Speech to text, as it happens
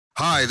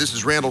Hi, this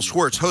is Randal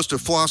Schwartz, host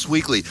of Floss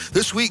Weekly.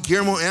 This week,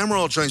 Guillermo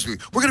Amaral joins me.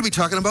 We're going to be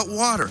talking about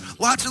water.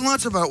 Lots and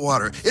lots about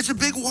water. It's a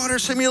big water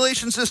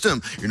simulation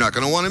system. You're not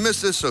going to want to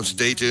miss this, so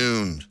stay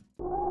tuned.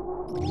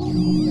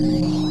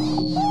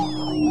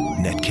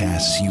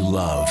 Netcasts you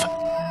love.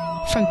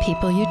 From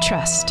people you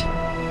trust.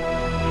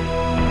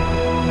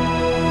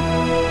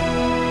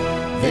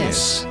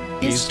 This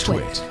is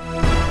Twit.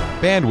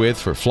 Bandwidth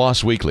for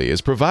Floss Weekly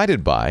is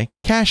provided by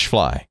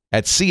CacheFly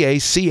at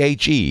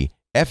CACHEFLY.com.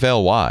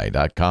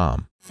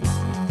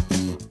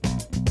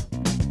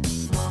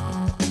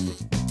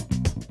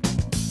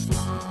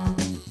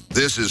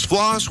 This is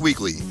Floss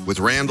Weekly with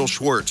Randal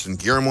Schwartz and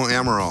Guillermo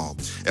Amaral.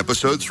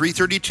 Episode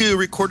 332,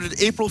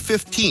 recorded April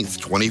 15th,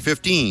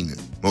 2015.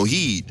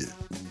 MOHID.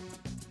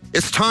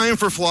 It's time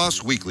for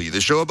Floss Weekly,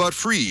 the show about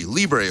free,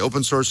 libre,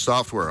 open source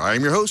software. I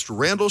am your host,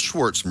 Randal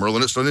Schwartz,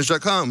 Merlin at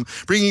StoneAge.com,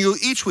 bringing you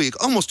each week,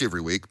 almost every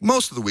week,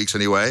 most of the weeks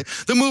anyway,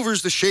 the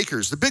movers, the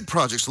shakers, the big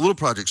projects, the little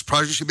projects,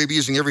 projects you may be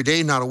using every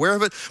day, not aware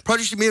of it,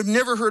 projects you may have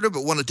never heard of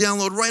but want to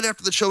download right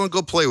after the show and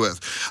go play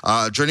with.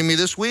 Joining me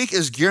this week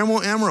is Guillermo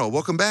Amaral.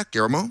 Welcome back,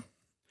 Guillermo.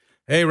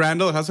 Hey,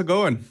 Randal, how's it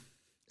going?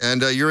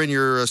 And you're in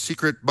your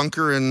secret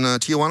bunker in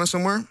Tijuana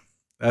somewhere?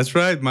 That's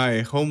right,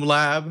 my home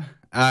lab.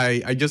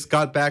 I just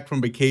got back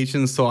from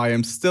vacation, so I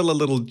am still a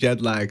little jet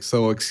lagged.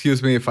 So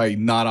excuse me if I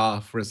nod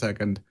off for a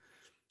second.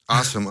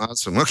 Awesome.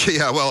 Okay,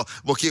 yeah, well,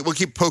 we'll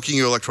keep poking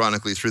you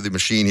electronically through the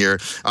machine here.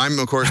 I'm,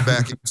 of course,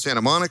 back in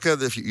Santa Monica.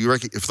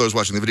 If those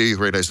watching the video, you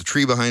recognize the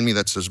tree behind me.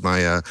 That says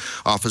my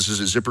office is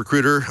a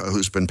ZipRecruiter,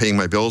 who's been paying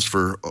my bills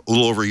for a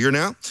little over a year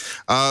now.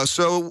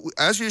 So,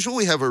 as usual,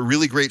 we have a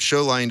really great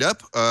show lined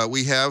up.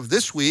 We have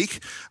this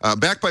week,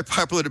 backed by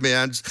popular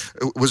demand,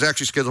 was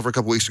actually scheduled for a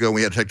couple weeks ago, and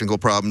we had technical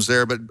problems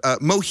there, but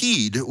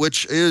MOHID,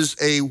 which is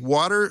a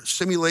water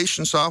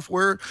simulation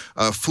software,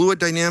 fluid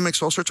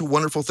dynamics, all sorts of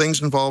wonderful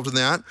things involved in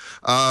that.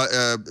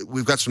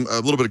 We've got a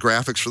little bit of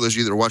graphics for those of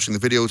you that are watching the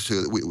video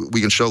we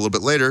can show a little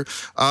bit later.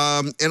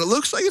 And it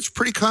looks like it's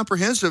pretty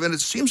comprehensive, and it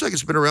seems like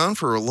it's been around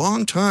for a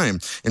long time.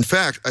 In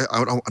fact,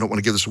 I don't want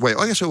to give this away. Oh,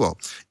 I guess I will.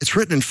 It's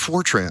written in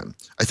Fortran.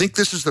 I think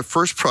this is the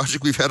first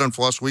project we've had on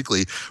Floss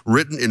Weekly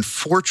written in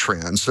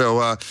Fortran. So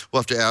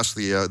we'll have to ask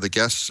the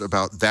guests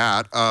about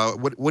that.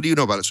 What do you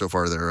know about it so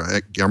far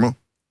there, Guillermo?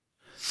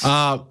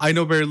 I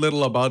know very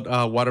little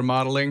about water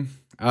modeling.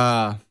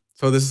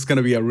 So this is going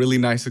to be a really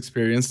nice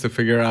experience to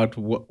figure out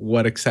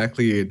what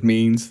exactly it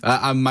means.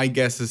 My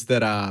guess is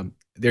that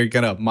they're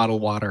going to model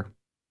water.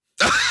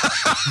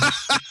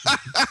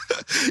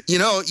 You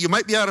know, you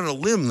might be out on a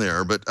limb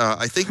there, but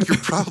I think you're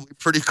probably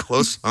pretty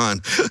close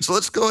on. So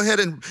let's go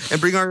ahead and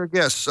bring our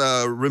guests.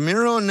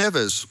 Ramiro and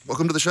Neves,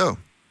 welcome to the show.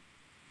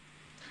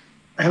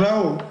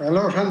 Hello,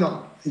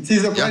 Randal. It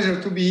is a pleasure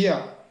to be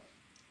here.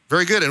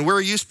 Very good. And where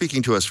are you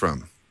speaking to us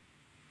from?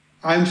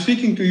 I'm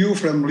speaking to you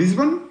from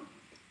Lisbon.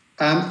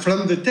 And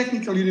from the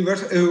technical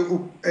university,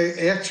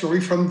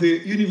 actually from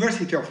the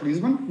University of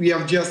Lisbon. We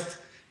have just,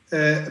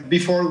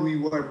 before we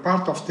were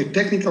part of the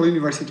Technical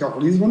University of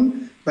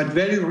Lisbon, but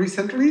very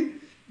recently,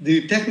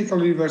 the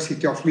Technical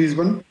University of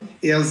Lisbon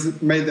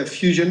has made a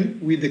fusion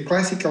with the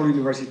Classical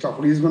University of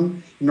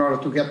Lisbon in order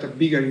to get a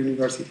bigger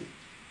university.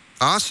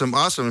 Awesome.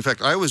 In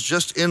fact, I was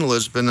just in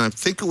Lisbon. I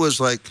think it was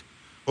like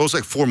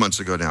 4 months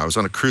ago now. I was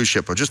on a cruise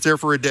ship. I was just there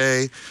for a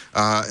day,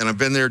 and I've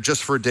been there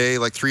just for a day,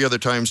 like 3 other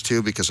times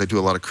too, because I do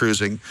a lot of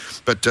cruising.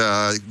 But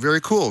very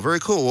cool.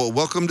 Well,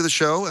 welcome to the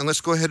show, and let's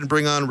go ahead and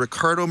bring on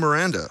Ricardo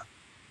Miranda.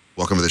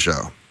 Welcome to the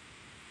show.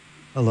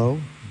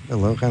 Hello,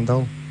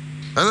 Randal.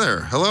 Hi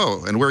there.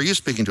 Hello. And where are you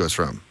speaking to us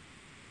from?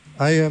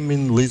 I am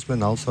in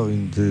Lisbon, also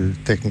in the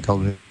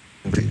Technical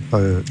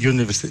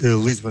University,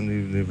 Lisbon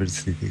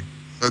University.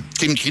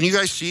 Can you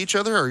guys see each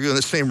other? Are you in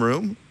the same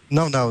room?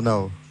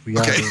 No. We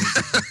are okay.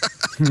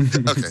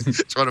 Okay.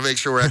 Just want to make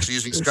sure we're actually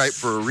using Skype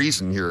for a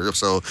reason here.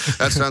 So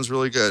that sounds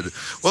really good.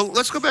 Well,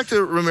 let's go back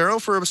to Ramiro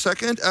for a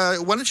second.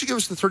 Why don't you give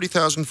us the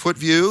 30,000-foot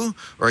view,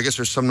 or I guess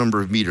there's some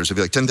number of meters. It'd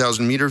be like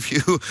 10,000-meter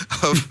view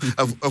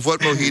of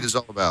what MOHID is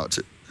all about.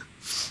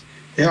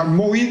 Yeah,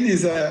 MOHID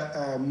is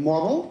a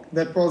model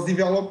that was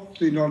developed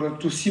in order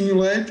to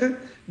simulate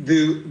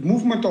the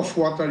movement of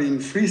water in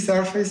free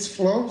surface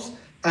flows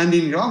and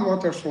in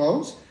groundwater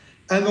flows,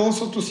 and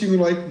also to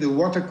simulate the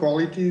water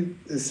quality,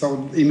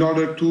 so in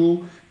order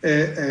to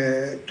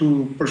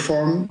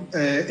perform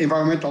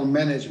environmental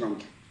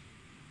management.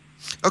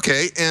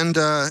 Okay, and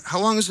how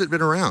long has it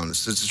been around?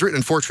 It's written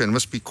in Fortran. It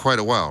must be quite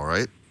a while,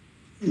 right?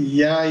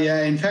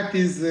 Yeah. In fact,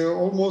 it's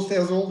almost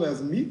as old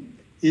as me.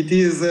 It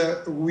is.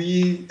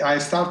 I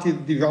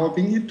started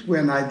developing it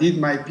when I did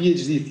my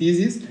PhD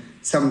thesis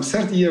some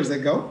 30 years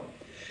ago,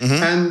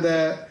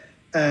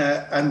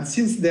 and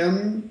since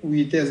then,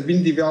 it has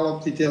been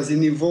developed. It has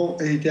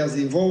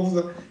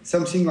involved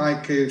something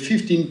like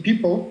 15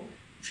 people,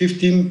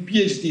 15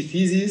 PhD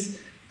theses,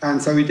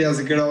 and so it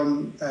has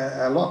grown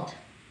a lot.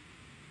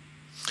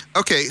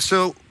 Okay,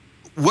 so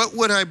what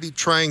would I be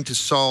trying to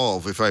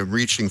solve if I'm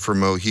reaching for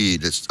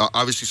MOHID? It's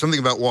obviously something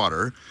about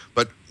water,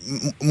 but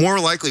more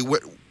likely,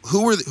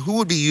 who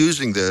would be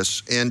using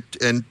this and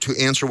to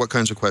answer what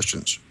kinds of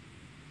questions?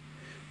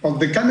 Well,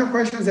 the kind of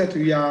questions that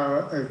we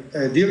are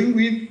dealing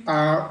with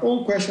are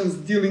all questions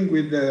dealing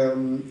with the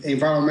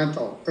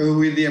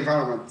with the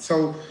environment.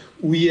 So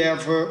we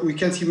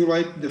can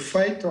simulate the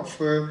fate of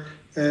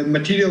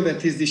material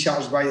that is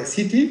discharged by a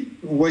city,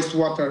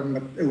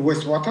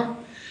 wastewater.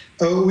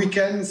 We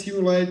can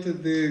simulate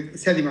the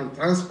sediment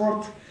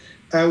transport.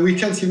 We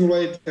can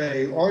simulate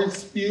an oil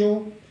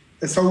spill.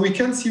 So we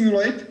can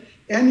simulate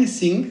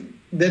anything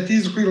that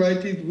is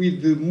related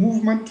with the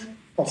movement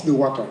of the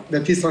water,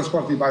 that is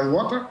transported by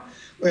water,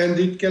 and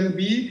it can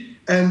be,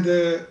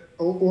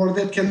 or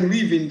that can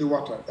live in the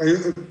water.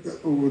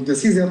 The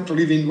things that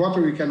live in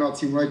water, we cannot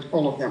simulate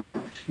all of them,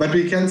 but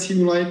we can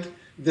simulate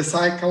the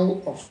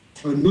cycle of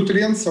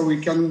nutrients, so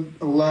we can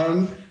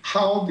learn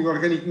how the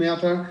organic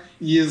matter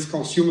is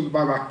consumed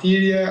by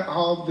bacteria,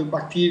 how the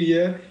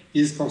bacteria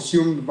is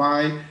consumed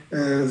by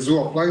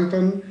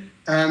zooplankton,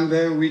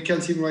 and we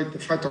can simulate the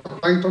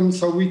phytoplankton.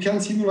 So we can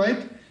simulate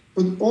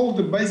all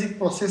the basic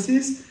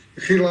processes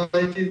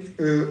related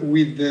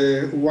with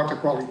the water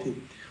quality.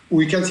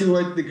 We can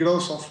simulate the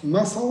growth of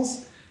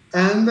mussels,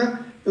 and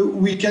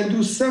we can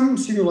do some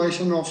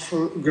simulation of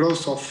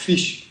growth of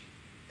fish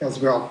as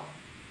well.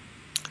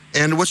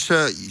 And what's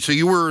are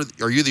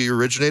you the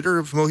originator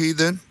of MOHID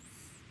then?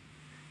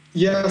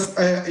 Yes,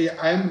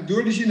 I'm the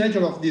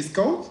originator of this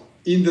code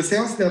in the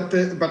sense that,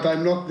 but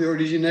I'm not the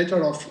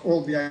originator of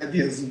all the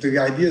ideas. The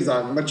ideas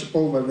are much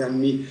older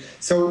than me.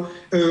 So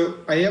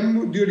I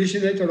am the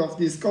originator of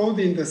this code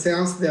in the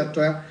sense that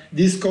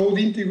this code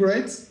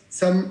integrates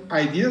some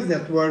ideas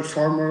that were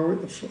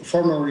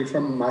formerly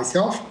from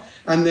myself,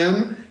 and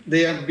then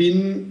they have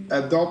been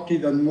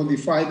adopted and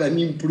modified and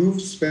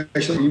improved,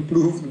 especially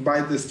improved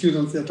by the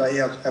students that I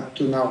have up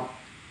to now.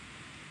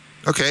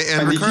 Okay,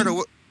 and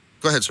Ricardo,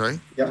 go ahead, sorry.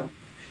 Yeah,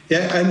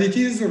 and it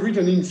is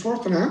written in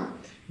Fortran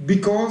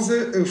because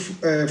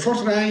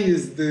Fortran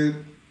is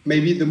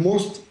maybe the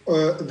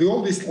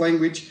oldest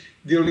language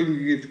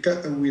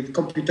dealing with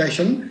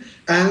computation,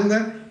 and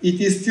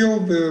it is still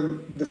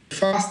the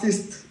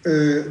fastest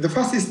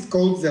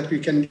codes that we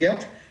can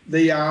get.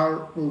 They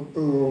are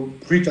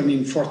written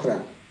in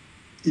Fortran.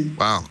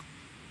 Wow,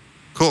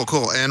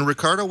 cool. And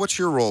Ricardo, what's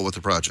your role with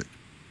the project?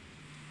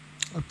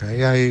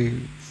 Okay,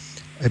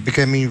 I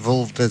became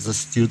involved as a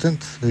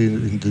student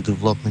in the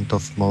development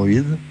of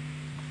MOHID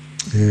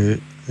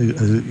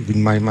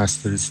in my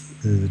master's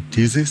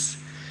thesis,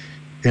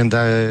 and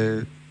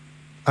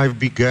I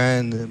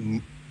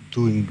began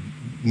doing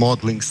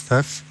modeling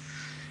stuff,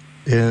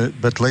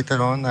 but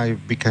later on I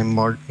became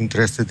more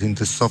interested in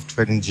the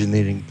software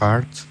engineering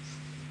part,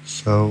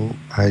 so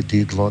I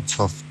did lots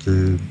of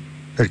the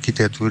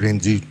architecture and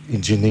the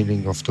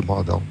engineering of the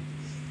model.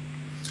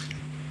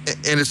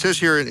 And it says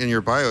here in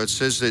your bio, it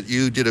says that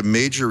you did a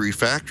major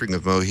refactoring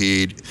of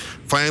MOHID,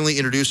 finally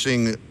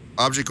introducing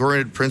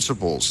object-oriented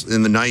principles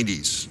in the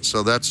 90s.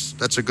 So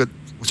that's a good.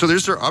 So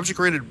there's their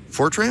object-oriented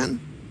Fortran?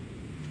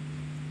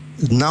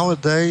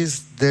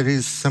 Nowadays, there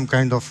is some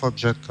kind of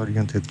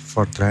object-oriented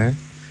Fortran.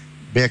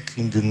 Back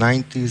in the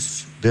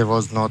 90s, there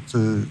was not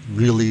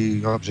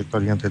really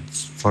object-oriented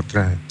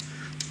Fortran.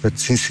 But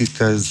since it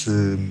has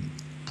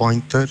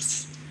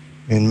pointers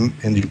and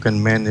you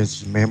can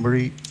manage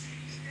memory,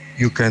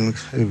 you can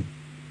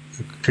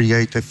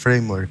create a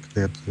framework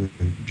that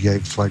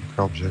behaves like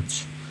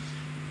objects.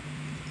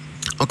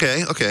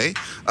 Okay.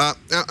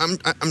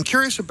 I'm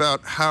curious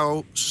about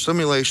how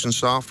simulation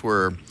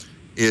software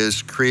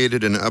is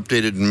created and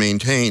updated and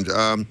maintained.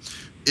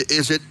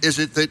 Is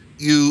it that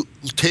you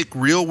take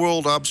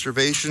real-world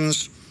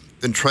observations,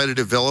 then try to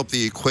develop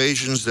the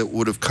equations that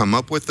would have come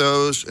up with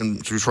those,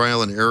 and through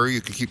trial and error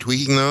you can keep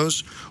tweaking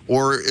those?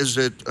 Or is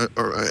it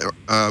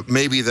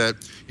maybe that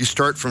you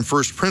start from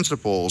first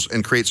principles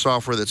and create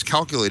software that's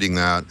calculating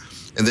that,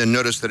 and then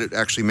notice that it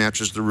actually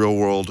matches the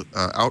real-world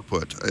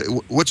output?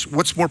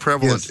 What's more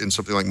prevalent in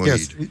something like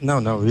MOHID? Yes,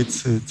 no,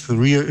 it's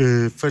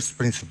real first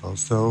principle.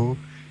 So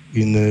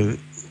in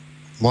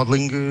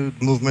modeling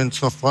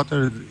movements of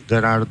water,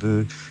 there are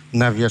the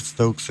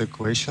Navier-Stokes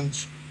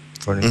equations,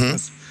 for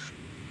instance,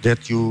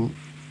 that you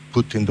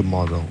put in the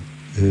model.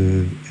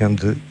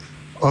 And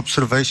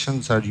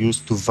observations are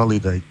used to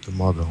validate the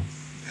model.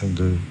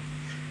 And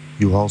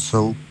you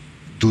also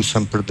do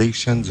some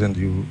predictions,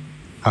 and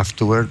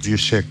afterwards you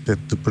check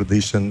that the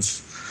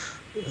predictions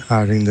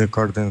are in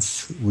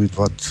accordance with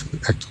what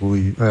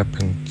actually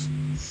happened.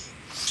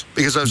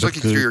 Because I was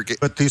looking through your...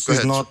 But this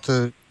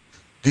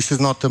is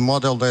not a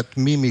model that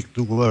mimics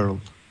the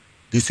world.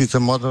 This is a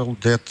model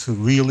that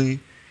really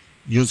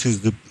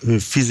uses the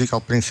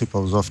physical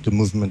principles of the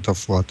movement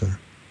of water.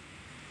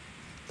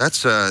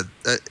 That's, I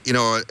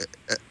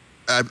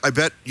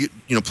bet,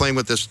 playing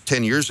with this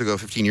 10 years ago,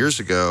 15 years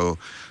ago,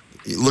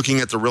 looking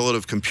at the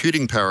relative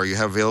computing power you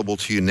have available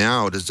to you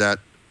now, does that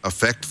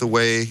affect the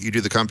way you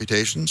do the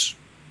computations?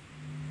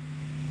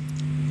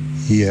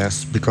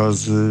 Yes,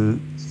 because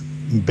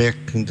back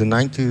in the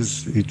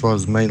 90s, it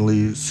was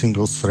mainly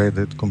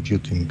single-threaded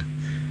computing.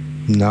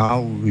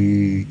 Now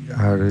we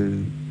are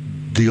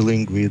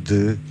dealing with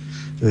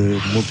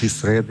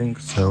multi-threading,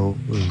 so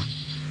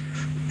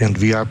And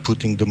we are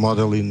putting the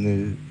model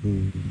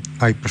in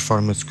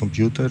high-performance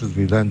computers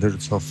with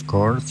hundreds of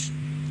cores.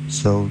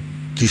 So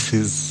this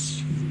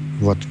is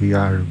what we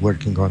are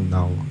working on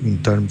now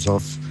in terms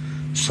of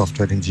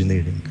software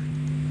engineering.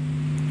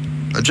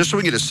 Just so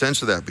we get a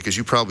sense of that, because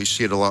you probably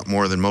see it a lot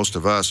more than most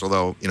of us,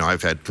 although,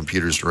 I've had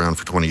computers around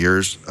for 20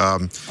 years.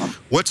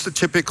 What's the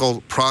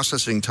typical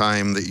processing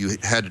time that you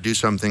had to do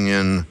something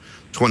in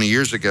 20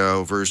 years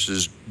ago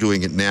versus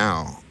doing it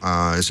now?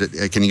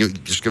 Can you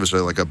just give us a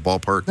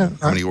ballpark,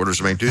 how many orders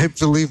of magnitude? I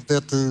believe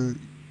that the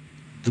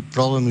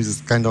problem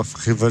is kind of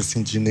reverse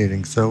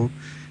engineering. So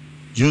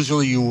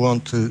usually you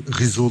want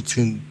results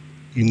in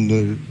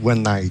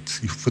one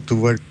night. You put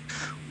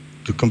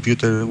the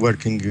computer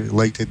working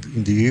late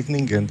in the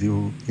evening, and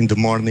in the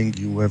morning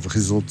you have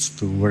results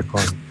to work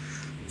on.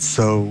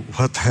 So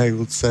what I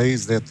would say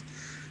is that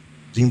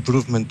the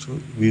improvement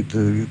with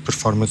the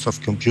performance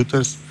of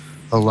computers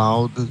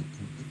allowed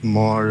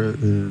more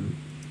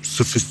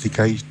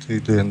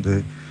sophisticated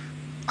and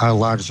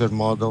larger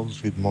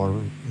models with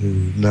more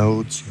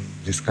nodes and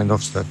this kind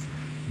of stuff.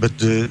 But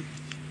the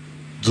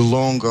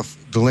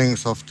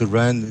length of the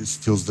run is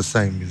still the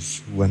same,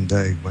 is one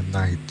day, one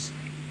night.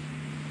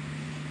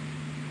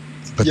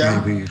 But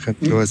maybe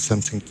Ramiro has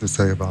something to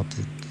say about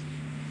it.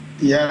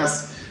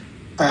 Yes.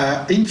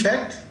 In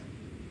fact,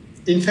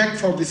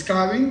 for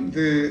describing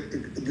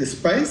the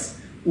space,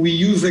 we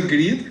use a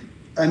grid,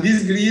 and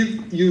this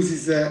grid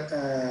uses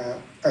a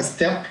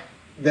step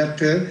that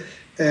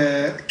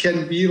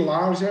can be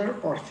larger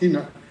or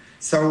thinner.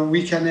 So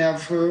we can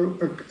have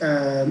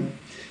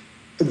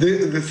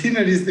the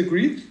thinner is the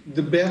grid,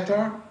 the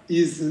better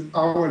is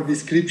our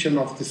description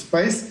of the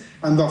space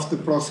and of the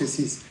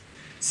processes.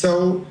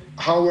 So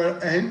our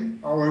aim,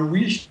 our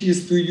wish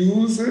is to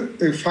use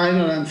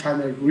finer and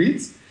finer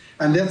grids,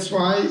 and that's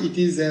why it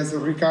is, as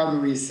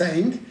Ricardo is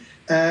saying,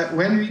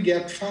 when we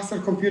get faster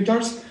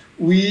computers,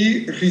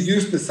 we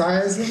reduce the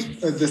size,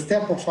 the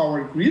step of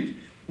our grid,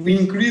 we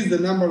increase the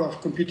number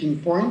of computing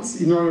points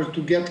in order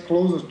to get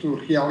closer to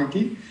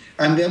reality,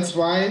 and that's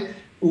why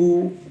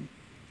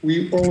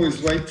we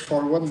always wait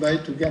for one day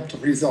to get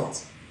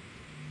results.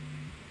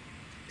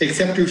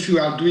 Except if we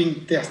are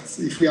doing tests.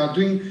 If we are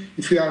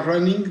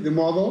running the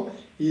model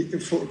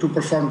to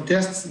perform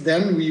tests,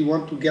 then we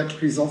want to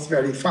get results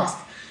very fast.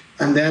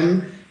 And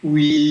then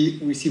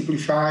we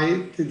simplify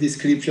the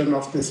description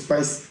of the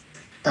space,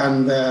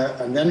 and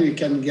then we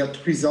can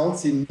get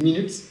results in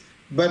minutes.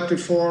 But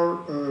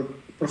for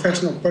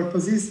professional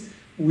purposes,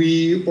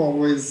 we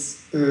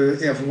always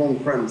have long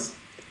runs.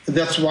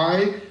 That's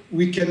why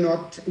we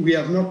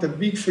have not a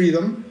big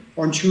freedom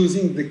on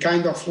choosing the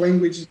kind of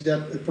language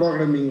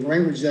programming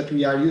language that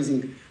we are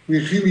using. We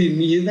really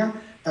need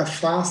a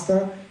fast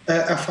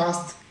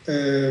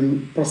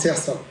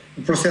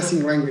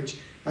processing language.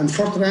 And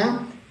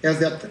Fortran has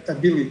that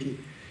ability.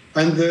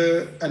 And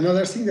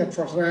another thing that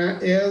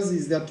Fortran has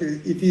is that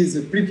it is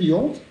pretty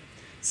old.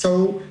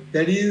 So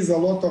there is a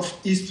lot of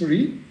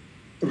history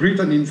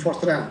written in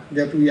Fortran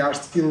that we are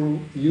still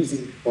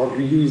using or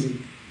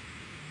reusing.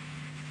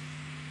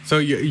 So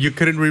you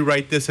couldn't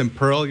rewrite this in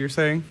Perl, you're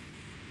saying?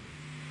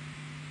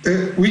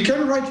 We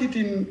can write it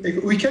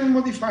we can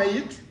modify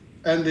it,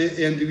 and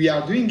we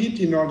are doing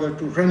it in order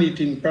to run it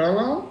in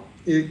parallel,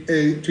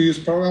 to use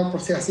parallel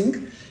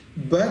processing,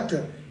 but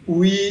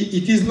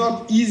it is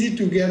not easy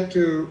to get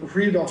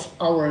rid of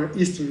our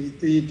history.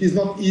 It is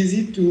not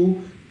easy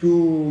to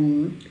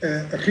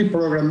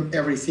reprogram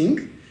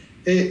everything,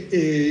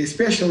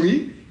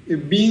 especially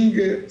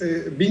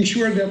being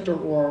sure that,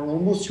 or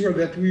almost sure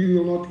that we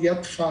will not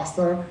get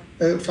faster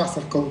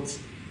codes.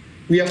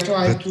 We have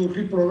tried to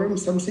reprogram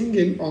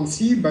something on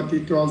C, but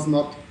it was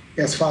not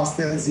as fast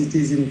as it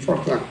is in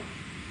Fortran.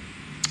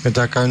 And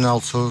I can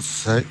also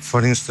say,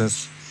 for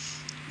instance,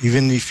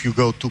 even if you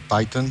go to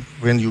Python,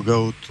 when you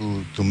go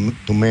to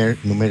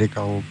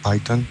numerical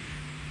Python,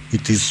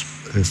 it is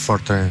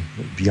Fortran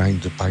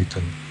behind the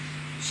Python.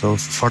 So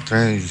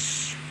Fortran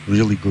is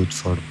really good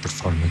for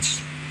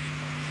performance.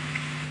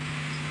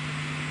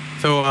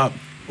 So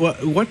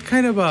what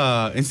kind of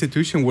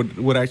institution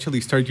would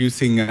actually start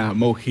using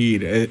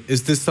MOHID?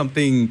 Is this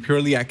something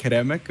purely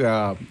academic,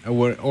 or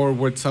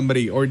would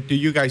somebody, or do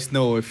you guys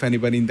know if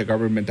anybody in the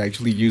government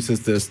actually uses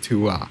this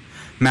to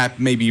map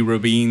maybe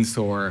ravines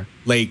or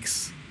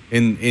lakes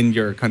in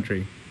your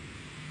country?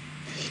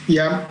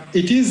 Yeah,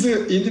 it is.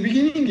 In the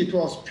beginning, it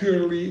was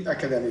purely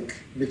academic,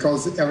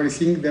 because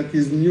everything that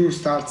is new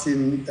starts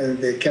in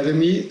the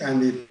academy,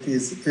 and it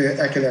is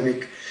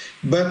academic.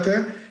 But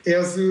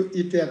as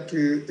it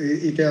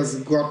has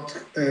got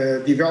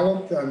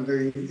developed, and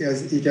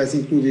it has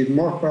included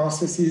more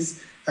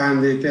processes,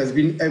 and it has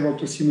been able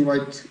to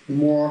simulate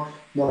more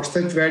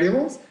state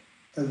variables,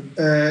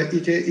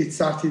 it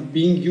started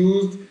being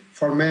used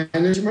for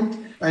management,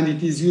 and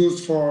it is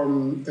used for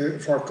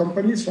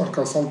companies, for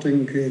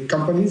consulting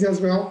companies as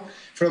well.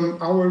 In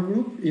our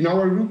group,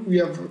 we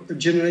have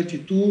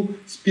generated 2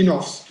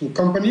 spin-offs to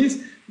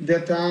companies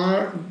that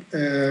are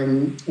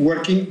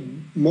working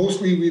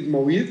mostly with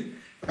MOHID,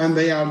 and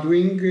they are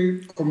doing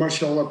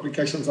commercial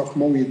applications of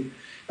MOHID.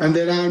 And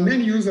there are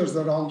many users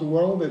around the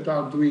world that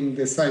are doing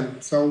the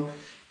same. So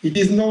it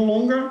is no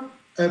longer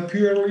a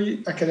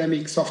purely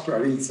academic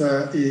software. It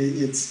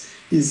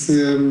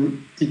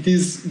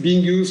is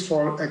being used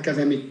for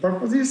academic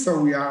purposes. So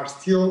we are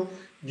still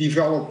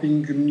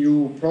developing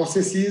new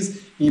processes,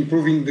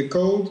 improving the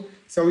code,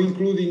 so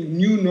including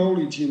new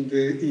knowledge in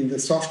the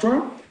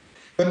software.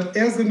 But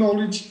as the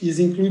knowledge is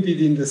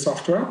included in the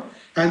software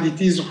and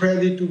it is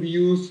ready to be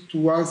used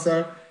to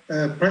answer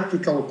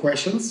practical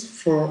questions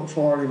for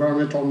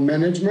environmental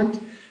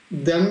management,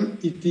 then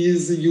it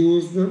is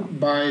used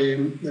by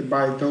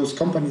those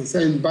companies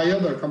and by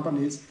other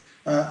companies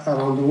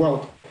around the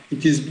world.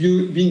 It is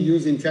being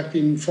used, in fact,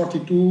 in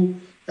 42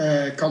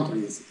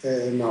 countries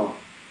now.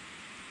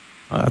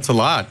 That's a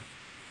lot.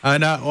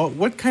 And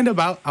what kind of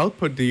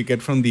output do you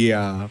get from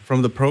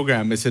the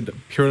program? Is it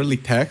purely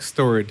text,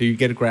 or do you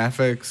get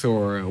graphics,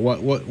 or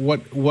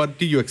what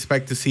do you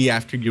expect to see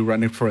after you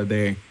run it for a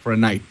day, for a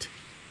night?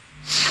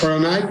 For a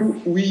night,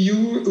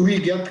 we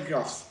get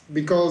graphs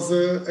because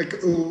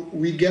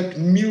we get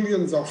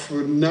millions of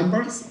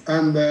numbers,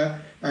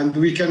 and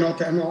we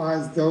cannot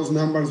analyze those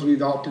numbers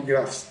without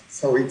graphs.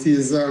 So it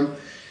is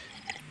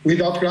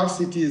without graphs,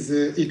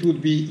 it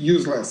would be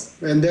useless,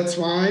 and that's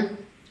why,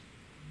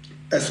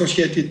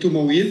 associated to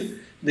MOHID,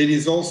 there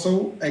is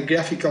also a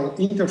graphical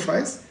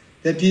interface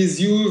that is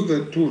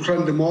used to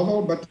run the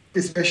model, but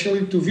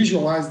especially to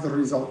visualize the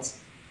results.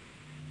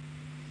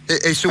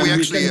 Hey, so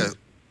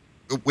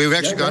we've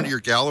actually gone to your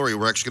gallery.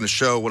 We're actually going to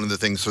show one of the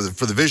things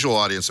for the visual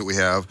audience that we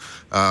have.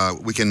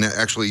 We can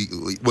actually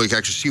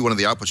see one of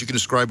the outputs. You can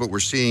describe what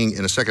we're seeing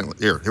in a second.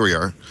 Here we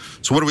are.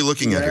 So what are we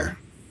looking at here?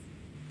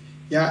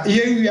 Yeah,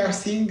 here we are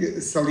seeing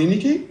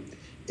salinity.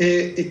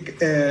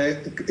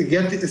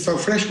 So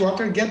fresh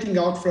water getting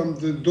out from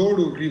the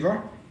Douro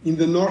River in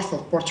the north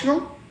of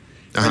Portugal.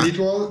 And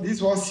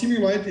this was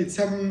simulated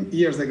some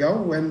years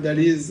ago when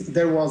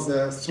there was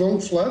a strong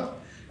flood,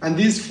 and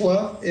this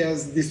flood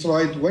has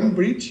destroyed one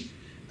bridge,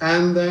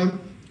 and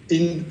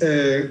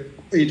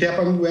it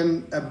happened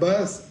when a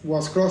bus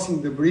was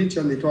crossing the bridge,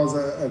 and it was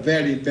a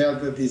very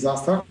bad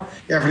disaster.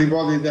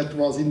 Everybody that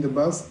was in the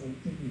bus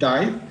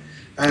died.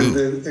 And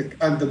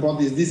the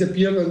bodies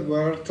disappeared and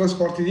were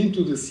transported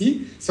into the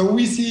sea. So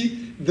we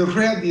see the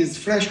red is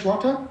fresh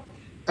water,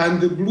 and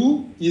the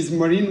blue is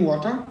marine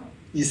water,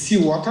 is sea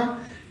water,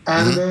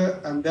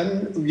 and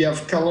then we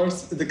have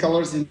colors. The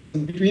colors in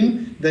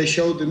between, they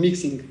show the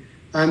mixing.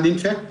 And in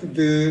fact,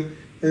 the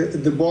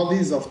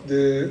bodies of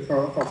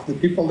the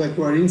people that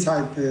were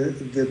inside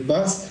the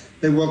bus,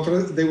 they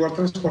were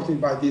transported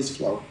by this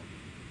flow.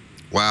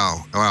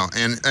 Wow.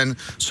 And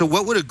so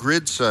what would a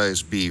grid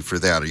size be for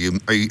that?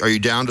 Are you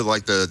down to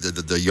like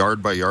the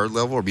yard by yard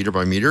level or meter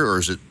by meter, or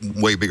is it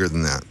way bigger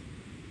than that?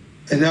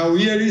 And now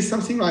here is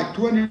something like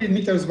 200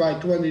 meters by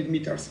 200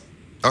 meters.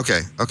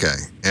 Okay.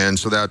 And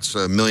so that's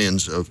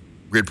millions of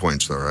grid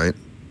points though, right?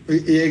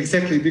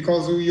 Exactly,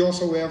 because we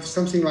also have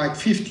something like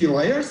 50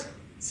 layers.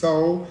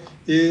 So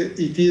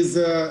it is,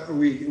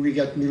 we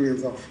get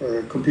millions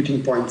of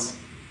computing points.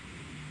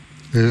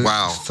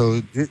 Wow.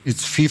 So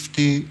it's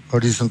 50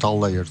 horizontal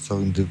layers, so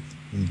in the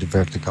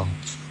vertical.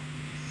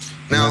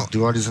 You have the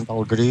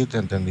horizontal grid,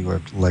 and then you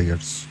have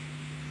layers.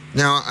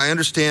 Now, I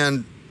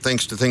understand,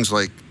 thanks to things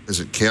like,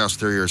 is it chaos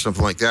theory or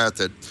something like that,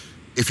 that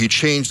if you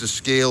change the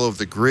scale of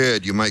the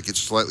grid, you might get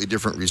slightly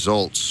different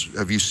results.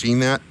 Have you seen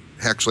that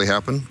actually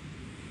happen?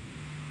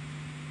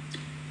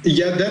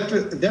 Yeah,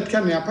 that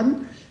can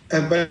happen.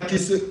 But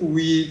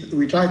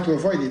we try to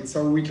avoid it.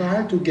 So we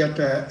try to get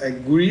a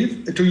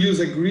grid, to use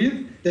a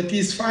grid that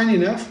is fine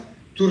enough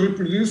to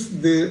reproduce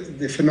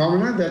the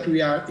phenomena that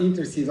we are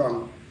interested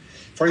on.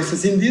 For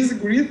instance, in this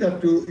grid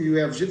that you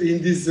have,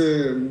 in this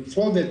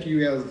flow that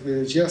you have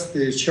just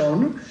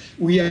shown,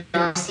 we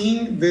are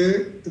seeing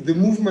the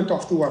movement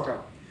of the water.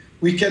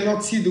 We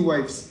cannot see the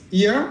waves.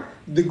 Here,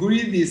 the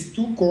grid is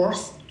too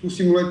coarse to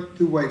simulate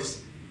the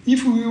waves.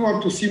 If we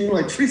want to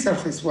simulate free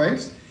surface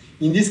waves,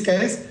 in this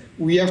case,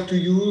 we have to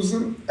use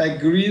a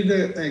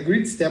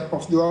grid step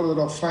of the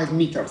order of 5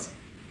 meters.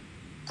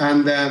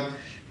 In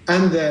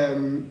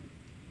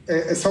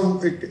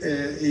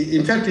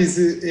fact,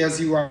 as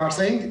you are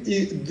saying,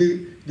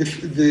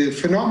 the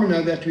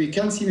phenomena that we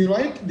can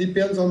simulate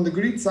depends on the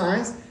grid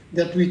size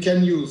that we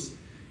can use.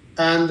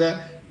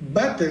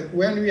 But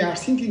when we are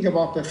thinking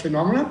about the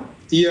phenomena,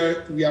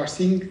 here we are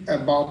thinking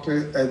about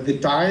the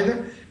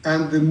tide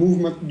and the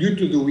movement due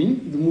to the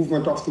wind, the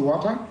movement of the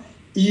water.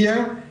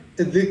 Here,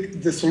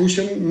 the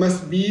solution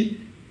must be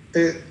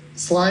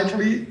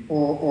slightly,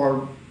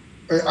 or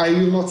I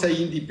will not say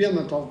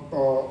independent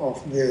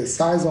of the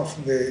size of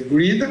the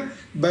grid,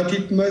 but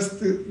it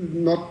must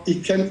not.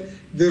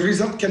 The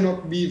result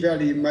cannot be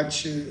very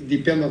much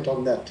dependent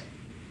on that.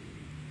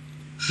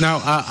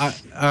 Now,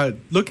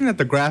 looking at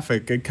the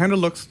graphic, it kind of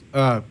looks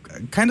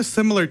kind of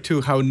similar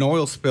to how an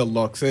oil spill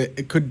looks.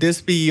 Could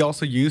this be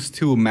also used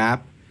to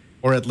map,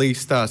 or at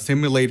least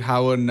simulate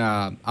how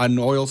an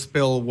oil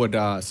spill would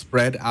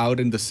spread out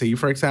in the sea,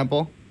 for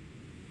example?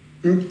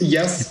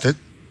 Yes. It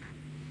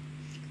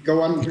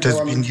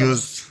has been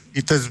used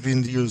it has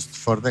been used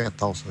for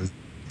that also.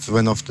 It's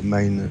one of the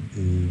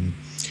main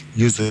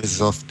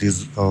uses of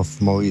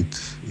MOHID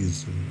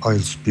is oil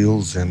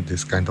spills and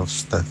this kind of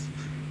stuff,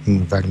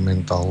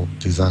 environmental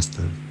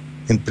disaster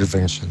and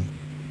prevention.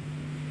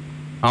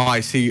 Oh,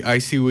 I see.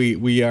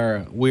 We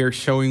are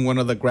showing one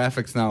of the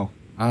graphics now.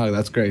 Oh,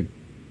 that's great.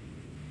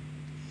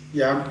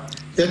 Yeah,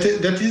 that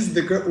is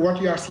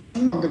what you are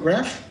seeing on the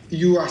graph.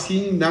 You are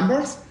seeing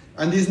numbers,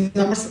 and these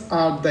numbers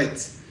are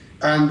dates.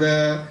 And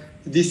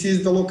this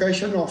is the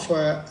location of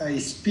a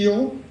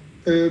spill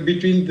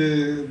between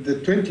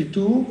the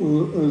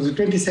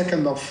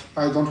 22nd of,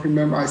 I don't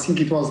remember, I think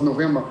it was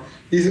November.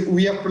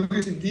 We have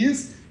produced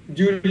this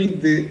during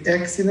the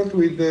accident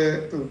with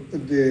a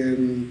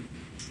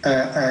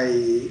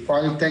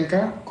oil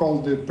tanker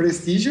called the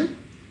Prestige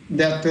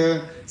that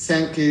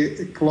sank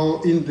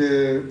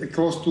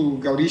close to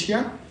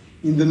Galicia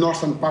in the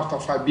northern part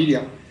of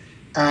Iberia.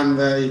 And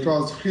it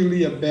was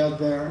really a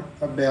bad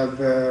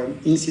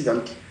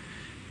incident.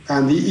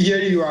 And here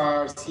you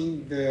are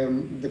seeing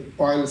the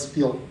oil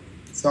spill.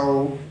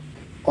 So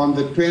on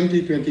the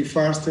 20th,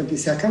 21st,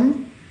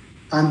 22nd,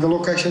 and the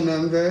location,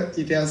 and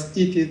it has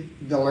hit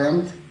the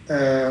land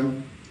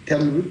 10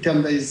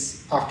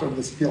 days after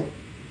the spill.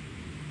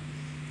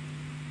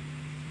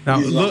 Now,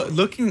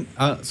 looking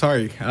at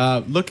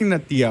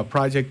the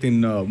project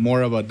in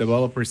more of a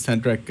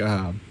developer-centric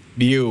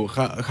view,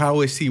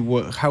 how easy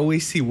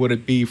would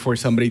it be for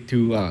somebody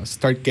to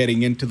start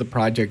getting into the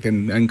project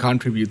and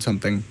contribute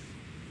something?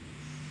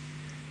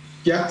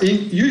 Yeah,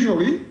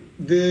 usually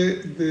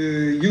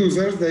the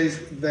users they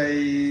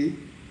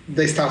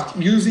start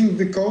using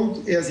the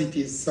code as it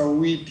is. So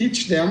we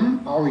teach them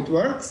how it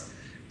works,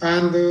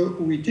 and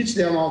we teach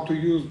them how to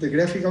use the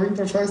graphical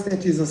interface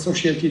that is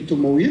associated to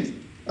MOHID,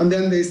 and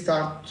then they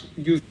start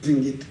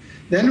using it.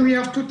 Then we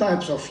have two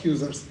types of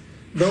users.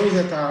 Those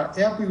that are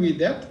happy with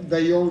that,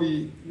 they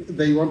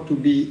want to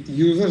be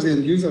users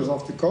and users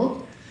of the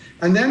code.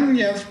 And then we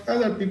have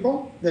other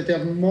people that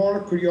have more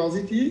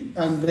curiosity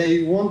and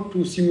they want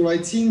to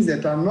simulate things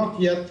that are not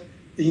yet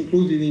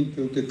included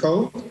into the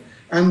code.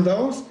 And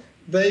those,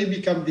 they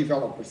become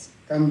developers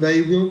and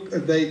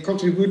they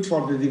contribute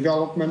for the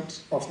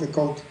development of the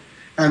code.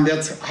 And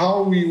that's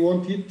how we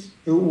want it.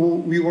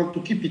 We want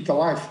to keep it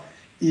alive,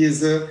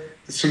 is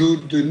through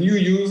the new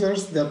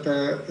users that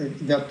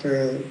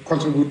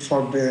contribute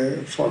for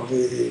the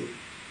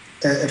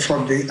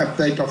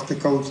update of the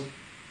code.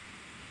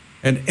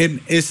 And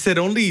is it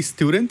only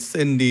students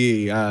in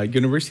the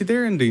university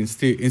there, in the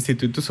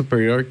Instituto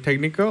Superior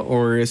Técnico,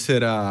 or is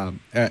it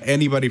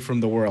anybody from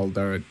the world?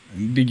 Or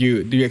do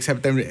you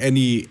accept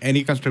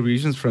any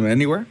contributions from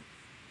anywhere?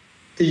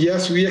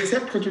 Yes, we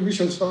accept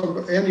contributions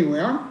from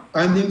anywhere,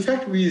 and in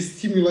fact we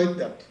stimulate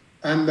that.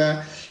 And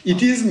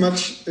it is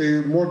much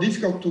more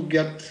difficult to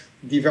get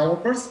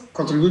developers,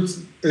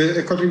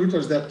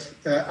 contributors that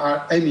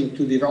are aiming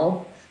to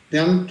develop,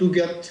 than to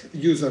get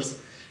users.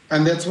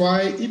 And that's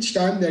why each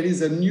time there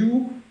is a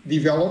new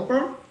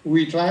developer,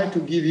 we try to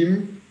give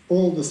him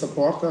all the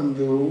support and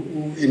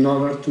in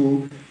order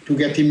to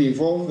get him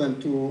involved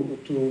and to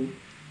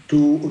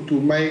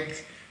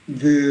make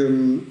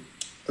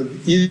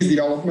his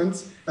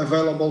developments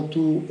available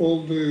to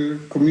all the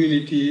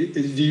community,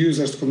 the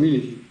users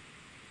community.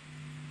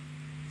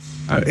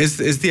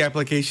 Is the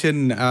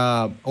application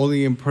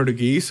only in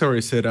Portuguese, or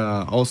is it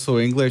also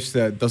English?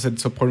 Does it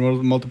support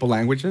multiple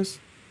languages?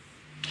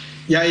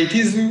 Yeah, it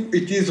is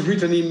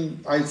written in,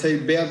 I'd say,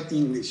 bad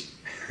English.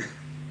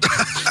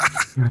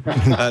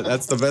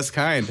 That's the best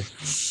kind.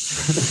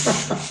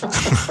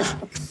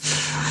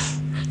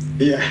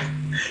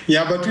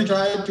 Yeah, but we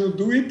try to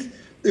do it.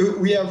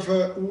 We have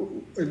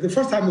the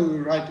first time we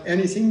write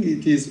anything,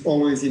 it is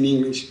always in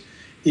English,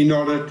 in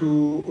order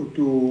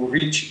to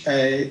reach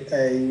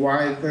a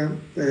wide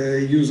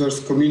users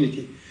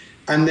community.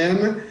 And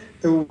then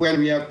when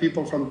we have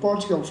people from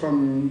Portugal,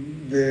 from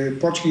the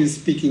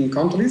Portuguese-speaking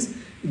countries,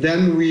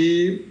 then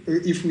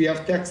if we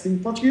have text in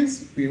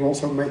Portuguese, we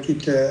also make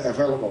it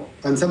available.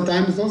 And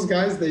sometimes those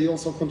guys, they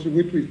also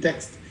contribute with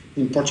text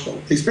in Portugal,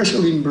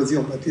 especially in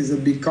Brazil, that is a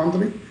big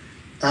country,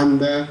 and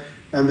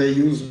they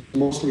use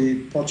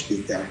mostly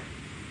Portuguese there.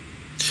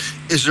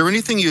 Is there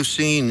anything you've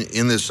seen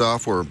in this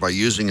software by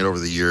using it over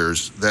the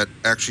years that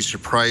actually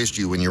surprised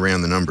you when you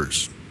ran the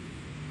numbers?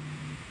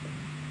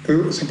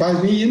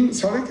 Surprised me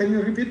sorry, can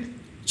you repeat?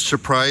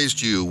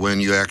 Surprised you when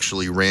you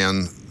actually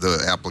ran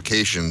the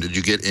application? Did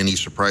you get any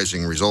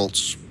surprising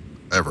results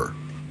ever?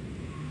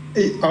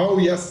 Oh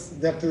yes,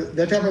 that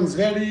happens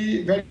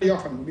very, very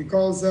often,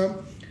 because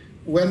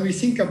when we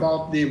think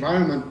about the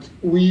environment,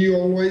 we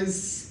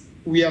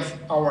have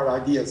our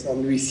ideas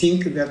and we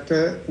think that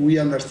we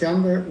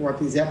understand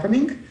what is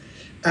happening.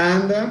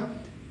 And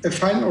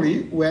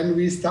finally, when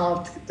we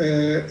start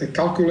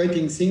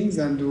calculating things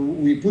and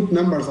we put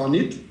numbers on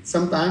it,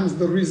 sometimes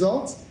the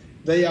results,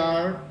 they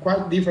are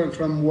quite different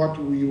from what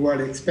we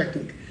were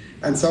expecting.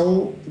 And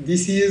so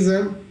this is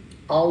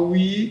how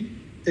we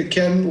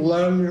can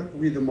learn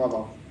with the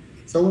model.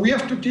 So we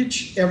have to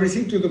teach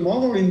everything to the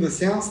model in the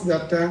sense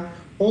that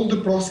all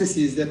the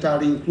processes that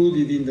are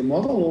included in the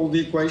model, all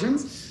the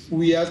equations,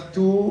 we have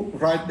to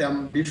write them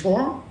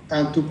before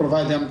and to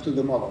provide them to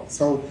the model.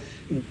 So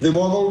the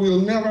model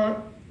will never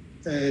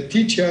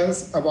teach us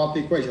about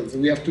the equations.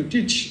 We have to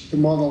teach the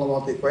model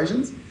about the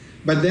equations,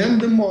 but then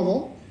the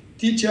model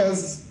teaches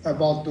us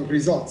about the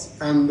results.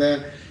 And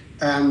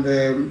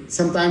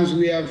sometimes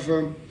we have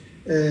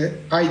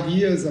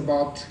ideas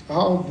about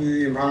how the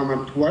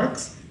environment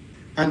works,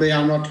 and they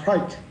are not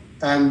right.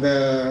 And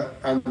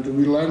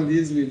we learn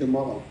this with the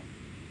model.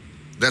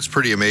 That's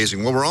pretty amazing.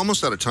 Well, we're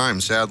almost out of time,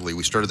 sadly.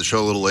 We started the show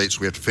a little late, so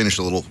we have to finish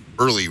a little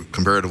early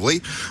comparatively.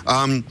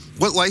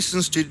 What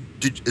license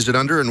is it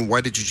under, and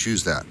why did you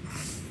choose that?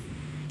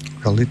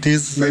 Well, it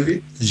is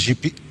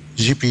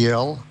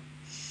GPL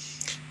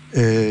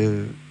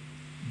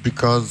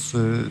because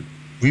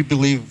we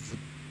believe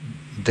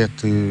that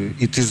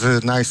it is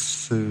a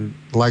nice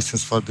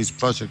license for this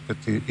project,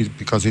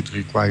 because it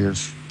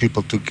requires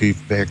people to give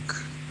back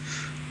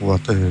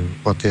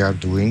what they are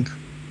doing.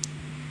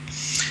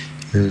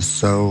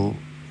 So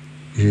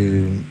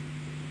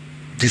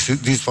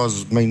this was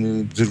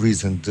mainly the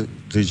reason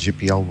the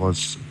GPL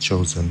was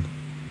chosen.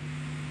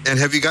 And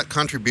have you got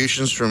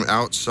contributions from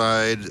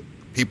outside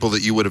people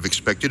that you would have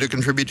expected to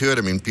contribute to it?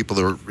 I mean, people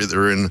that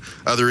are in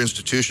other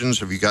institutions,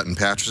 have you gotten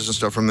patches and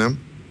stuff from them?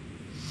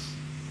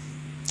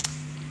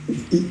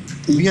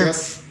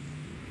 Yes.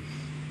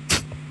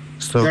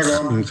 So,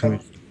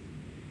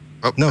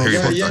 oh, no,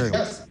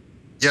 yes.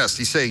 Yes,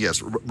 he's saying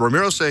yes.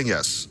 Ramiro's saying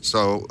yes.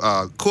 So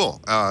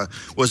cool.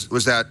 Was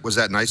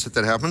that nice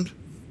that happened?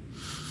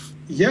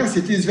 Yes,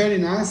 it is very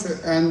nice,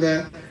 and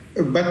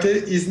but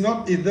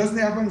it doesn't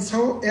happen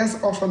so as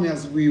often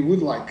as we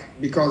would like,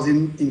 because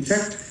in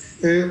fact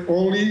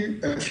only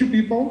a few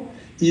people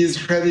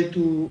is ready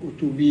to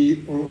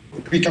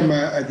become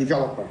a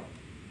developer.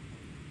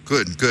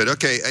 Good.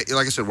 Okay,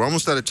 like I said, we're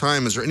almost out of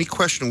time. Is there any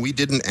question we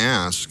didn't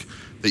ask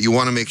that you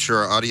want to make sure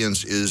our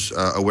audience is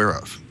aware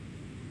of?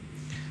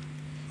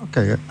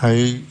 Okay,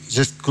 I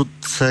just could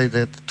say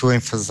that to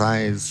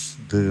emphasize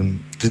the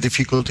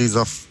difficulties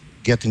of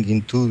getting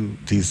into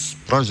this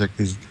project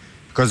is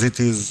because it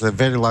is a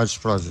very large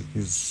project.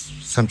 It's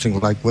something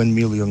like 1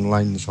 million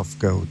lines of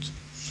code.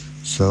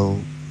 So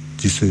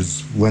this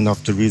is one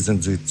of the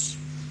reasons it's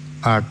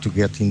hard to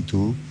get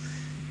into,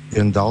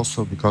 and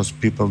also because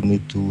people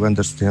need to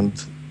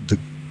understand the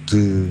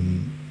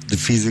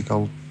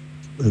physical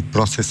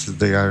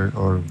processes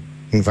or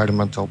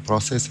environmental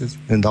processes,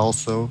 and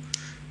also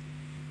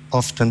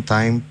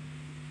oftentimes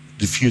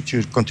the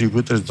future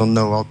contributors don't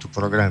know how to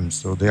program,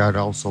 so they are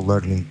also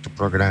learning to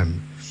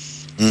program.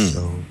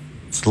 So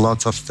it's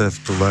lots of stuff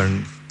to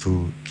learn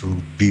to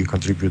be a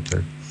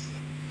contributor.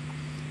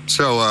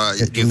 So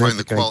do you find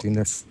the quality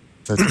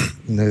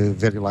in a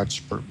very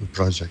large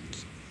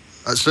project?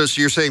 So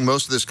you're saying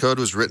most of this code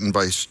was written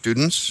by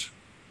students?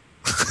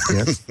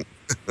 Yes.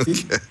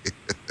 Okay.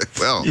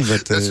 Well,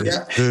 but, that's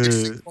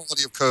the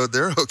quality of code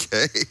there.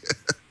 Okay.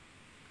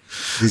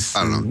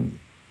 I don't know.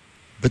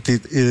 But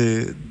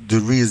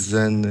the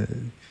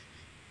reason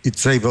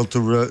it's able to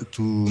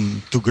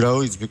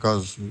grow is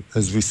because,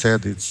 as we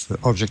said, it's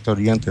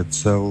object-oriented.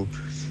 So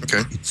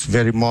it's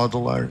very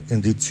modular,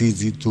 and it's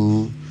easy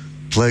to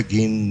plug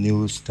in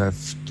new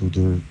stuff to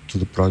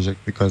the project,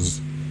 because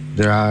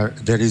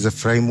there is a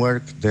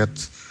framework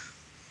that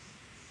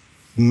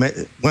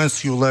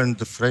once you learn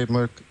the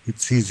framework,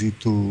 it's easy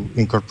to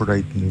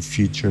incorporate new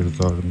features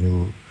or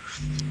new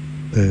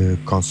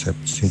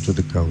concepts into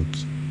the code.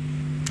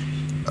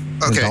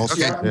 And also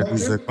there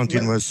is a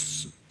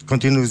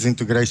continuous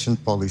integration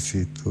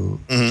policy to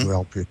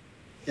help it.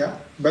 Yeah,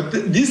 but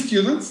these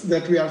students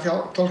that we are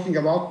talking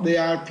about, they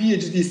are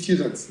PhD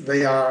students.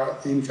 They are,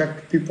 in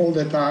fact, people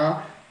that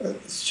are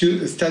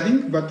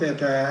studying, but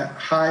at a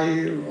high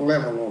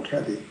level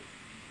already.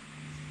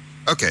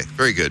 Okay,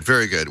 very good,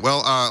 very good. Well,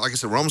 like I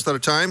said, we're almost out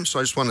of time, so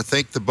I just want to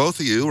thank the both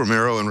of you,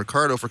 Ramiro and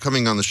Ricardo, for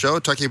coming on the show,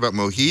 talking about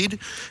MOHID.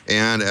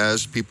 And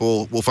as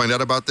people will find out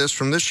about this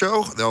from this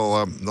show,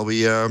 they'll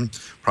be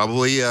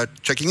probably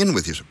checking in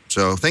with you.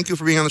 So thank you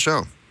for being on the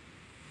show.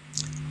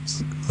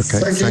 Okay,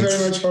 thank you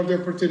very much for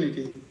the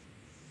opportunity.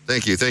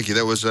 Thank you.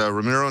 That was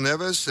Ramiro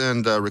Neves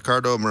and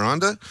Ricardo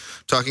Miranda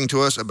talking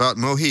to us about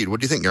MOHID. What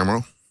do you think,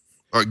 Guillermo?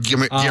 Or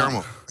Guillermo.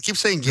 I keep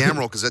saying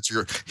Guillermo because that's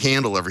your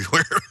handle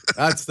everywhere.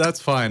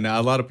 That's fine.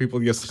 A lot of people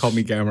just call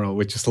me Guillermo,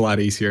 which is a lot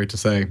easier to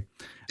say.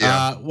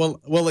 Yeah.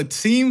 Well, it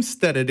seems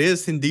that it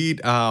is indeed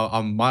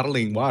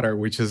modeling water,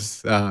 which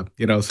is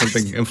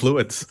something in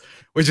fluids,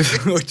 which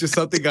is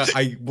something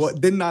I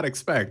did not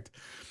expect.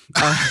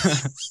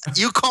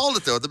 You called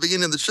it though at the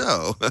beginning of the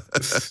show.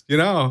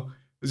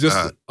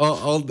 Just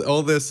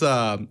all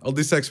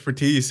this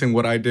expertise in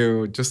what I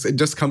do, it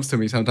just comes to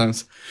me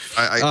sometimes.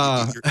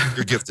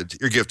 You're gifted.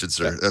 You're gifted,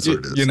 sir. That's what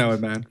it is. You know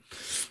it, man.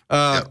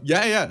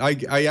 Yeah.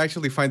 I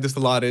actually find this a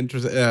lot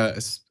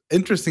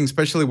interesting,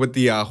 especially with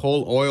the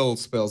whole oil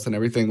spills and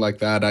everything like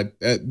that.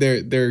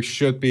 There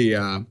should be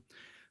a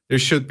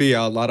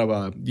lot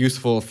of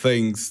useful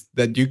things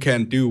that you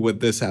can do with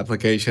this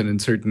application in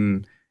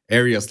certain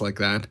areas like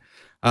that.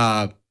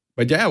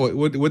 But yeah,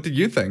 what did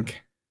you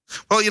think?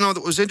 Well,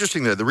 it was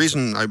interesting there. The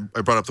reason I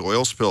brought up the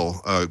oil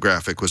spill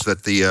graphic was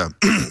that the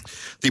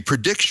the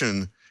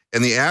prediction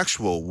and the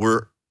actual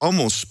were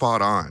almost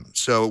spot on.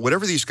 So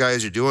whatever these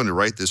guys are doing to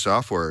write this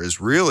software is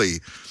really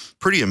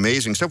pretty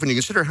amazing stuff when you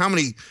consider how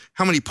many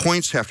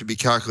points have to be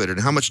calculated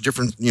and how much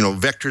different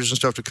vectors and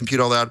stuff to compute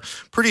all that.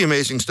 Pretty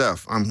amazing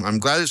stuff. I'm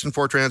glad it's in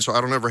Fortran, so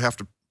I don't ever have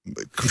to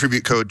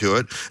contribute code to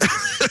it,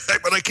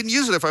 but I can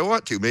use it if I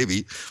want to.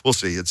 Maybe we'll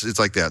see. It's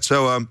like that.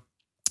 So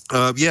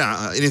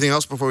yeah. Anything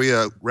else before we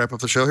wrap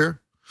up the show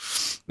here?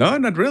 No,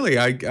 not really.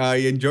 I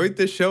enjoyed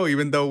this show,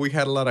 even though we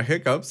had a lot of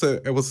hiccups.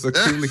 It was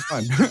extremely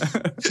fun.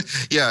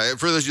 Yeah,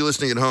 for those of you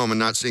listening at home and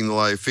not seeing the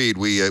live feed,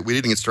 we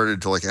didn't get started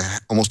until like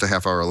almost a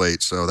half hour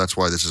late, so that's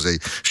why this is a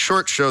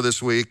short show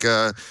this week.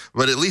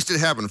 But at least it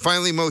happened.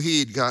 Finally,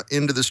 MOHID got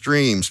into the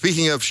stream.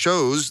 Speaking of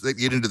shows that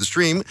get into the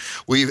stream,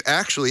 we've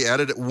actually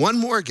added one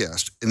more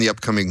guest in the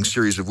upcoming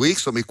series of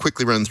weeks. Let me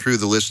quickly run through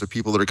the list of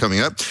people that are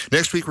coming up.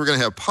 Next week, we're going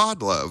to have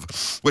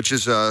PodLove, which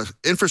is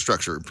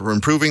infrastructure for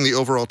improving the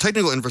overall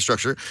technical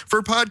infrastructure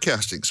for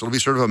podcasting. So it'll be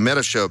sort of a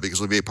meta show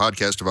because it'll be a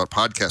podcast about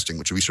podcasting,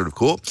 which will be sort of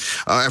cool.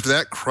 After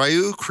that,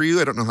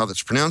 Criu, I don't know how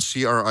that's pronounced,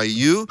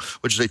 CRIU,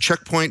 which is a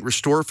checkpoint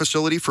restore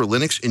facility for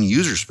Linux in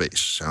user space.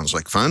 Sounds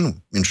like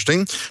fun,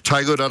 interesting.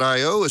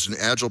 Tygo.io is an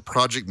agile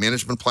project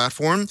management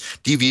platform.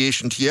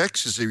 Deviation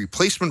TX is a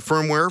replacement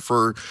firmware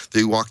for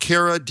the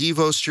Wakera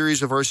Devo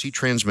series of RC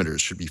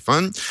transmitters. Should be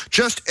fun.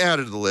 Just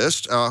added to the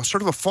list,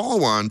 sort of a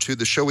follow-on to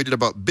the show we did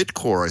about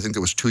Bitcore, I think it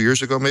was 2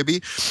 years ago maybe,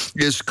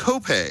 is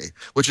Copay,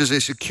 which is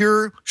a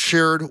secure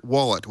shared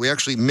wallet. We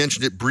actually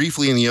mentioned it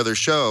briefly in the other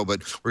show,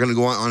 but we're going to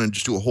go on and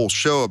just do a whole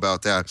show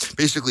about that.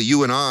 Basically,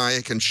 you and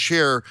I can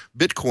share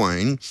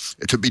Bitcoin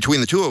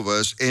between the two of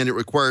us, and it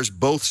requires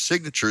both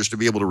signatures to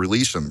be able to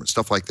release them,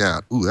 stuff like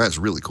that. Ooh, that's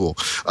really cool.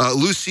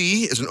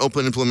 Lucy is an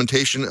open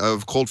implementation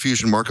of Cold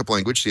Fusion Markup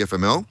Language,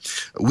 CFML.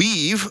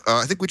 Weave,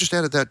 I think we just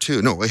added that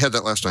too. No, we had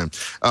that last time.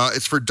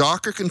 It's for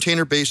Docker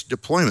container-based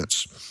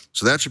deployments.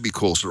 So that should be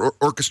cool. So it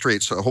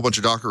orchestrates a whole bunch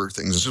of Docker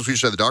things. And since we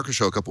just had the Docker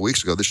show a couple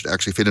weeks ago, this should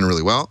actually fit in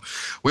really well.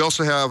 We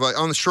also have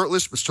on the short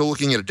list, but still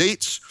looking at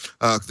dates,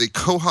 the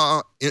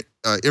Koha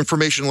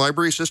information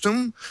library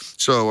system.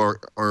 So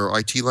our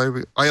IT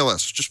library,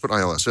 ILS, just put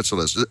ILS, that's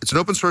what it is. It's an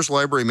open source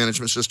library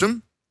management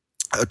system.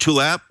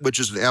 ToolApp, which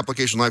is an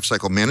application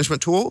lifecycle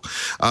management tool.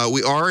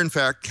 We are, in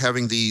fact,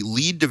 having the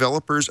lead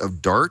developers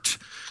of Dart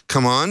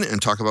come on and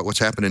talk about what's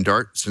happened in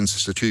Dart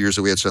since the 2 years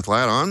that we had Seth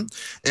Ladd on.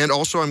 And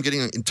also I'm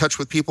getting in touch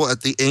with people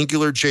at the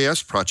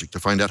AngularJS project to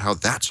find out how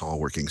that's all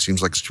working.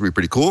 Seems like it's to be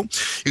pretty cool.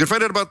 You can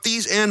find out about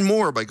these and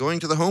more by going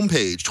to the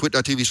homepage,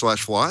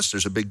 twit.tv/floss.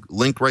 There's a big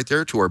link right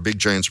there to our big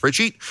giant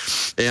spreadsheet.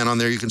 And on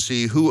there you can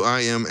see who I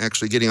am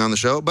actually getting on the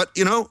show. But,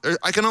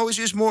 I can always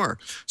use more.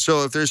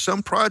 So if there's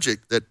some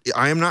project that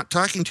I am not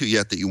talking to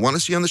yet that you want to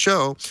see on the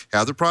show,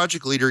 have the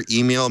project leader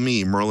email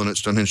me,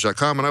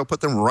 merlin@stonehenge.com, and I'll put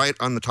them right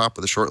on the top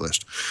of the short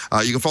list.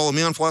 You can follow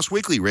me on Floss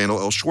Weekly, Randal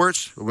L.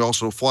 Schwartz. We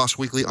also Floss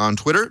Weekly on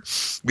Twitter.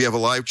 We have a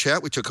live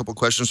chat. We took a couple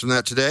questions from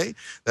that today.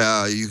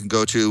 You can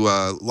go to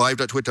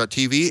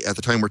live.twit.tv at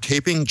the time we're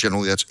taping.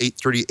 Generally, that's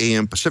 8:30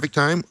 a.m. Pacific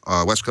time,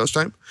 West Coast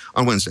time,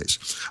 on Wednesdays.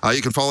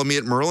 You can follow me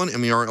at Merlin,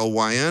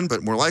 MERLYN,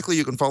 but more likely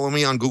you can follow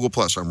me on Google+.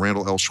 I'm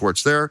Randal L.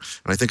 Schwartz there,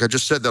 and I think I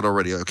just said that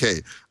already.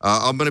 Okay.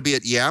 I'm going to be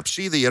at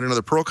YAPC, the Yet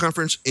Another Pearl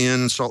Conference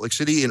in Salt Lake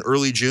City in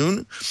early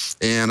June,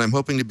 and I'm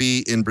hoping to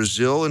be in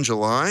Brazil in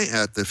July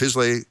at the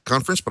FISLE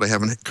conference, but I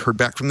haven't heard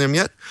back from them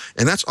yet.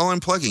 And that's all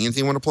I'm plugging. Anything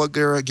you want to plug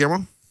there,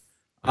 Guillermo?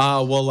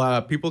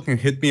 People can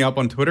hit me up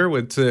on Twitter,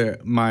 which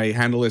my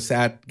handle is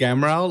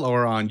 @Amaral,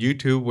 or on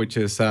YouTube, which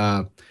is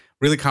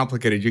really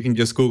complicated. You can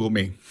just Google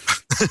me.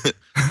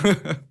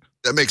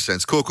 That makes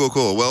sense. Cool.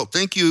 Well,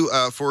 thank you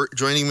for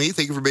joining me.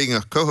 Thank you for being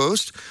a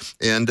co-host,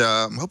 and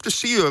hope to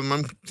see you. I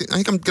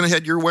think I'm going to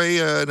head your way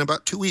in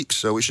about 2 weeks,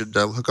 so we should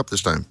hook up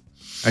this time.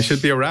 I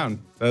should be around.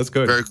 That's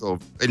good. Very cool.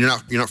 And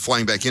you're not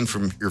flying back in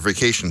from your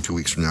vacation 2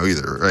 weeks from now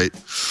either, right?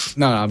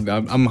 No,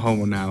 I'm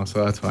home now,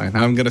 so that's fine.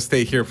 I'm gonna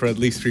stay here for at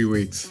least 3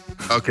 weeks.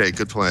 Okay,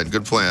 good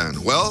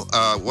plan. Well,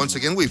 once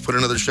again, we've put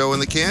another show in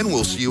the can.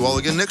 We'll see you all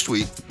again next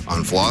week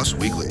on Floss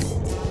Weekly.